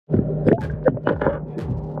What's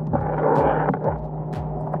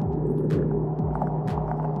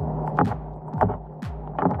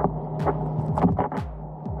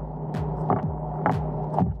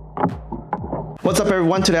up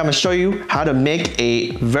everyone, today I'm going to show you how to make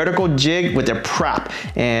a vertical jig with a prop,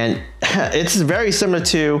 and it's very similar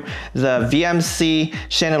to the VMC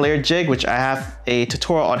Chandelier Jig, which I have a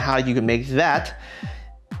tutorial on how you can make that,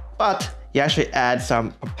 but you actually add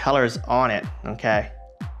some propellers on it, okay?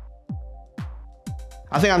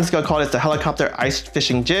 I think I'm just gonna call this the helicopter ice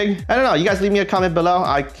fishing jig. I don't know, you guys leave me a comment below.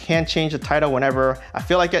 I can change the title whenever I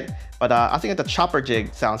feel like it, but I think the chopper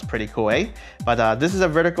jig sounds pretty cool, eh? But this is a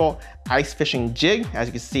vertical ice fishing jig, as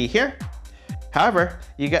you can see here. However,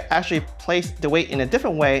 you can actually place the weight in a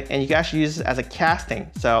different way, and you can actually use it as a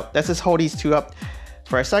casting. So let's just hold these two up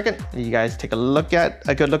for a second. You guys take a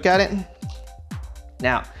good look at it.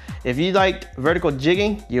 Now, if you like vertical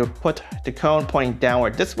jigging, you put the cone pointing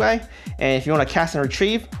downward this way. And if you want to cast and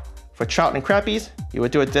retrieve for trout and crappies, you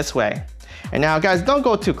would do it this way. And now guys, don't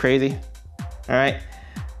go too crazy, all right?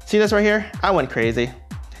 See this right here? I went crazy.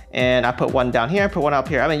 And I put one down here, put one up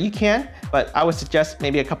here. I mean, you can, but I would suggest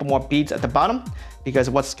maybe a couple more beads at the bottom,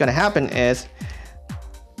 because what's gonna happen is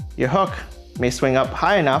your hook may swing up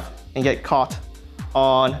high enough and get caught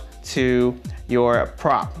on to your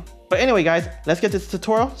prop. But anyway guys, let's get this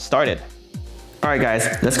tutorial started. All right guys,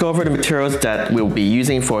 let's go over the materials that we'll be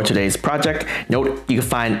using for today's project. Note, you can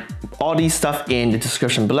find all these stuff in the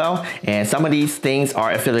description below, and some of these things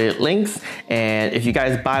are affiliate links. And if you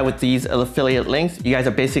guys buy with these affiliate links, you guys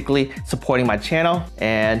are basically supporting my channel.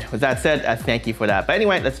 And with that said, I thank you for that. But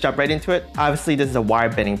anyway, let's jump right into it. Obviously, this is a wire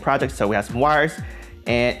bending project, so we have some wires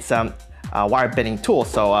and some wire bending tools.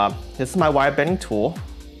 So this is my wire bending tool,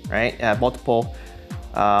 right? Multiple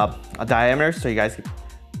diameters, so you guys can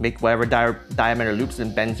make whatever diameter loops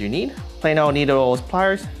and bends you need. Plain old needle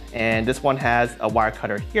pliers, and this one has a wire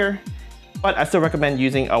cutter here, but I still recommend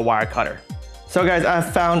using a wire cutter. So guys, I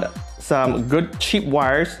found some good cheap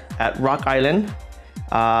wires at Rock Island.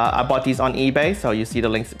 I bought these on eBay, so you see the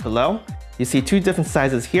links below. You see two different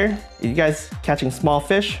sizes here. If you guys catching small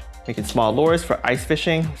fish, making small lures for ice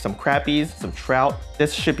fishing, some crappies, some trout,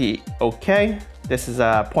 this should be okay. This is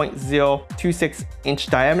a 0.026 inch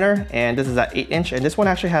diameter, and this is an 8 inch, and this one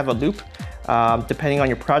actually have a loop. Depending on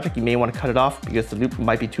your project, you may want to cut it off because the loop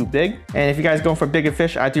might be too big. And if you guys going for bigger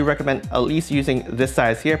fish, I do recommend at least using this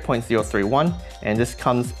size here, 0.031, and this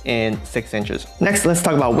comes in 6 inches. Next, let's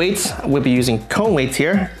talk about weights. We'll be using cone weights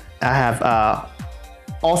here. I have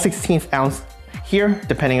all 16th ounce here,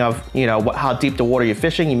 depending on how deep the water you're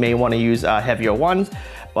fishing. You may want to use heavier ones,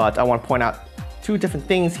 but I want to point out two different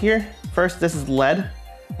things here. First, this is lead,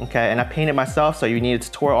 okay, and I painted myself, so you need a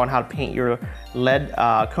tutorial on how to paint your lead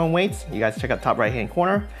cone weights. You guys check out top right hand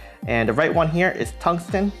corner. And the right one here is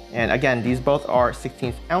tungsten, and again, these both are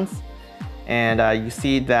 16th ounce. And you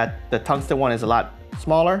see that the tungsten one is a lot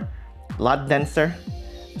smaller, a lot denser.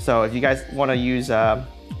 So if you guys want to use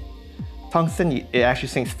tungsten, it actually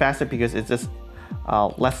sinks faster because it's just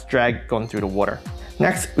less drag going through the water.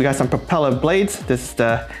 Next, we got some propeller blades. This is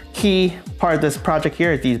the key part of this project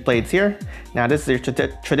here, is these blades here. Now this is your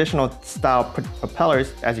traditional style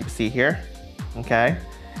propellers, as you can see here, okay?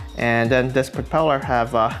 And then this propeller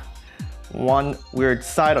have one weird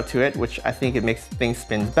side to it, which I think it makes things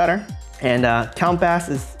spin better. And Countbass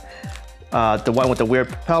is the one with the weird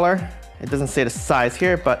propeller. It doesn't say the size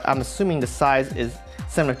here, but I'm assuming the size is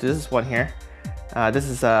similar to this one here. This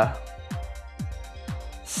is a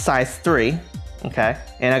size 3. Okay,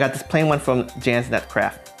 and I got this plain one from Jan's Net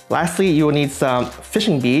Craft. Lastly, you will need some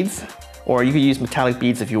fishing beads, or you can use metallic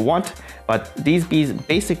beads if you want, but these beads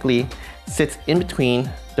basically sit in between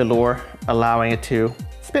the lure, allowing it to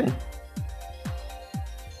spin.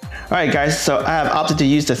 All right guys, so I have opted to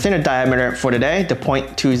use the thinner diameter for today, the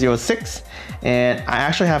 0.206, and I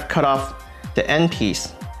actually have cut off the end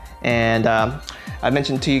piece. And I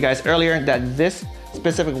mentioned to you guys earlier that this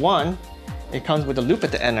specific one, it comes with a loop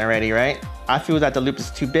at the end already, right? I feel that the loop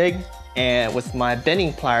is too big, and with my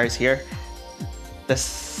bending pliers here, the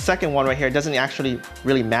second one right here doesn't actually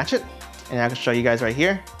really match it. And I can show you guys right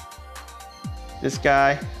here. This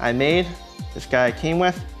guy I made, this guy I came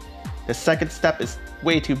with. The second step is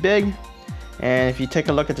way too big. And if you take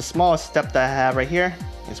a look at the smallest step that I have right here,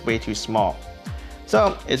 it's way too small.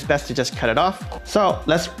 So it's best to just cut it off. So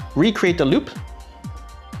let's recreate the loop.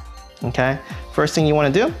 Okay, first thing you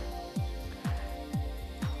want to do,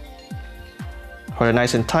 hold it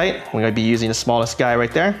nice and tight. We're gonna be using the smallest guy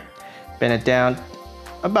right there. Bend it down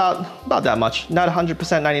about that much, not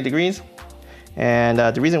 100% 90 degrees. And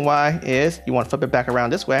the reason why is you want to flip it back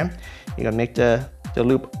around this way. You're gonna make the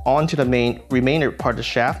loop onto the remainder part of the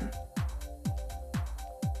shaft,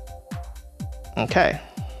 Okay,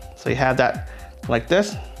 so you have that like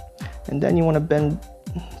this, and then you want to bend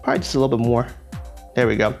probably just a little bit more. There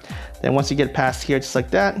we go. Then once you get past here, just like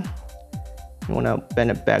that, you want to bend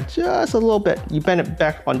it back just a little bit. You bend it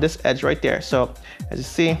back on this edge right there. So as you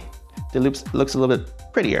see, the loops looks a little bit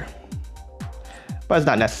prettier, but it's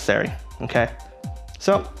not necessary. Okay,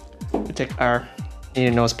 so we take our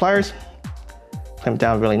needle nose pliers, clamp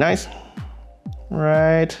down really nice,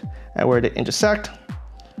 right at where they intersect.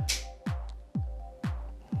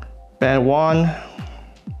 Bend one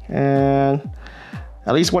and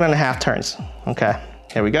at least 1.5 turns. Okay,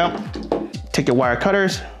 here we go. Take your wire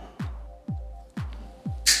cutters,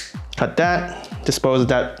 cut that, dispose of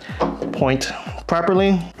that point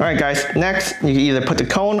properly. All right guys, next you can either put the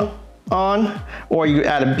cone on or you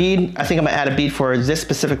add a bead. I think I'm gonna add a bead for this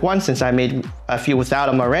specific one since I made a few without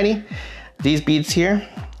them already. These beads here,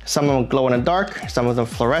 some of them glow in the dark, some of them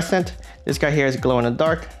fluorescent. This guy here is glow in the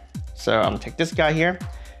dark. So I'm gonna take this guy here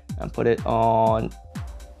and put it on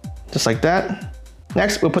just like that.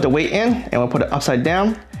 Next, we'll put the weight in and we'll put it upside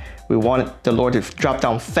down. We want the lure to drop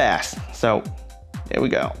down fast. So there we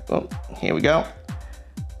go. Oh, here we go.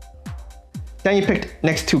 Then you pick the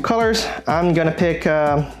next 2 colors. I'm gonna pick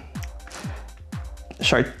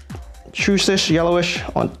chartreuse yellowish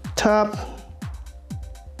on top,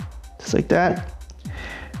 just like that.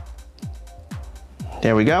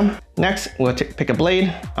 There we go. Next, we'll pick a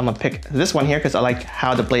blade. I'm gonna pick this one here because I like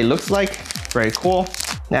how the blade looks like. Very cool.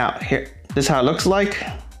 Now here, this is how it looks like.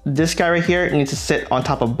 This guy right here needs to sit on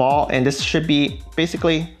top of ball, and this should be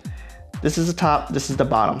basically, this is the top, this is the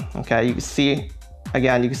bottom. Okay, you can see,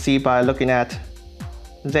 again, you can see by looking at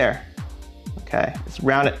there. Okay, it's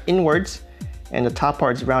rounded inwards and the top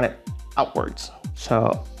part is rounded outwards.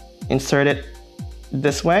 So insert it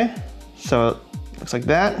this way. So it looks like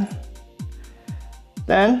that.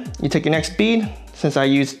 Then you take your next bead. Since I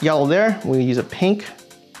used yellow there, we'll use a pink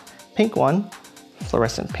one,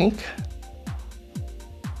 fluorescent pink.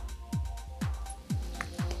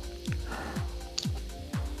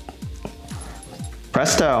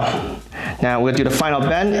 Presto. Now we'll do the final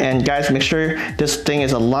bend, and guys, make sure this thing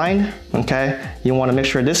is aligned, okay? You wanna make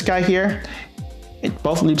sure this guy here,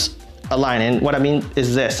 both loops align, and what I mean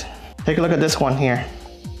is this. Take a look at this one here.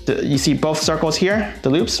 You see both circles here, the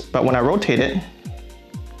loops, but when I rotate it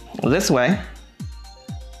this way,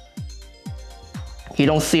 you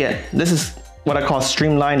don't see it. This is what I call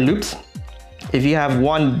streamlined loops. If you have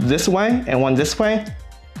one this way and one this way,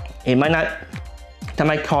 that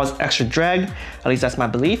might cause extra drag, at least that's my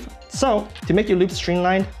belief. So to make your loops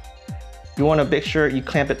streamlined, you wanna make sure you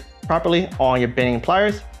clamp it properly on your bending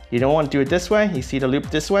pliers. You don't wanna do it this way. You see the loop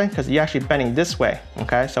this way, because you're actually bending this way,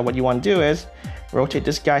 okay? So what you wanna do is rotate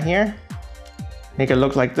this guy here, make it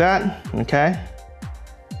look like that, okay?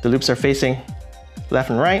 The loops are facing left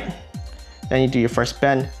and right. Then you do your first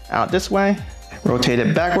bend out this way, rotate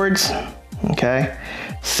it backwards, okay?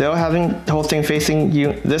 Still having the whole thing facing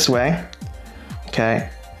you this way, okay?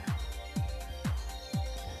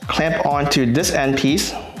 Clamp onto this end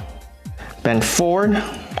piece, bend forward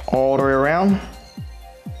all the way around.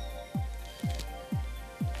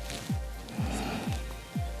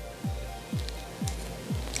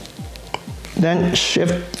 Then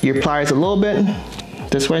shift your pliers a little bit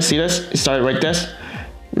this way. See this? You start right this,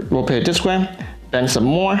 rotate it this way, bend some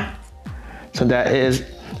more. So that is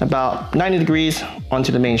about 90 degrees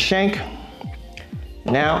onto the main shank.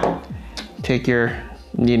 Now take your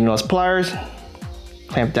needle nose pliers,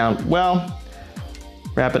 clamp down well,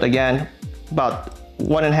 wrap it again about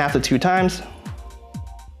 1.5 to 2 times.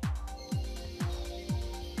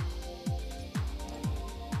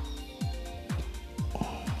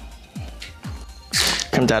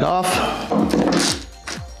 Trim that off.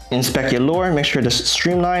 Inspect your lure, make sure it's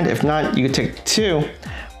streamlined. If not, you can take 2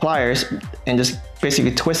 pliers and just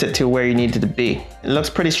basically twist it to where you need it to be. It looks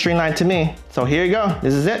pretty streamlined to me. So here you go,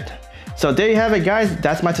 this is it. So there you have it, guys.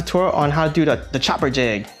 That's my tutorial on how to do the chopper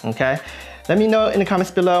jig, okay? Let me know in the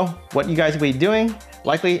comments below what you guys will be doing.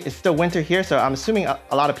 Likely it's still winter here, so I'm assuming a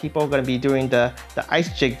lot of people are gonna be doing the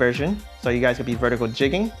ice jig version. So you guys will be vertical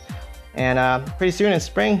jigging. And pretty soon in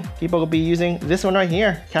spring, people will be using this one right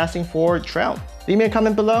here, casting for trout. Leave me a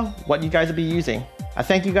comment below what you guys will be using. I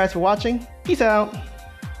thank you guys for watching. Peace out.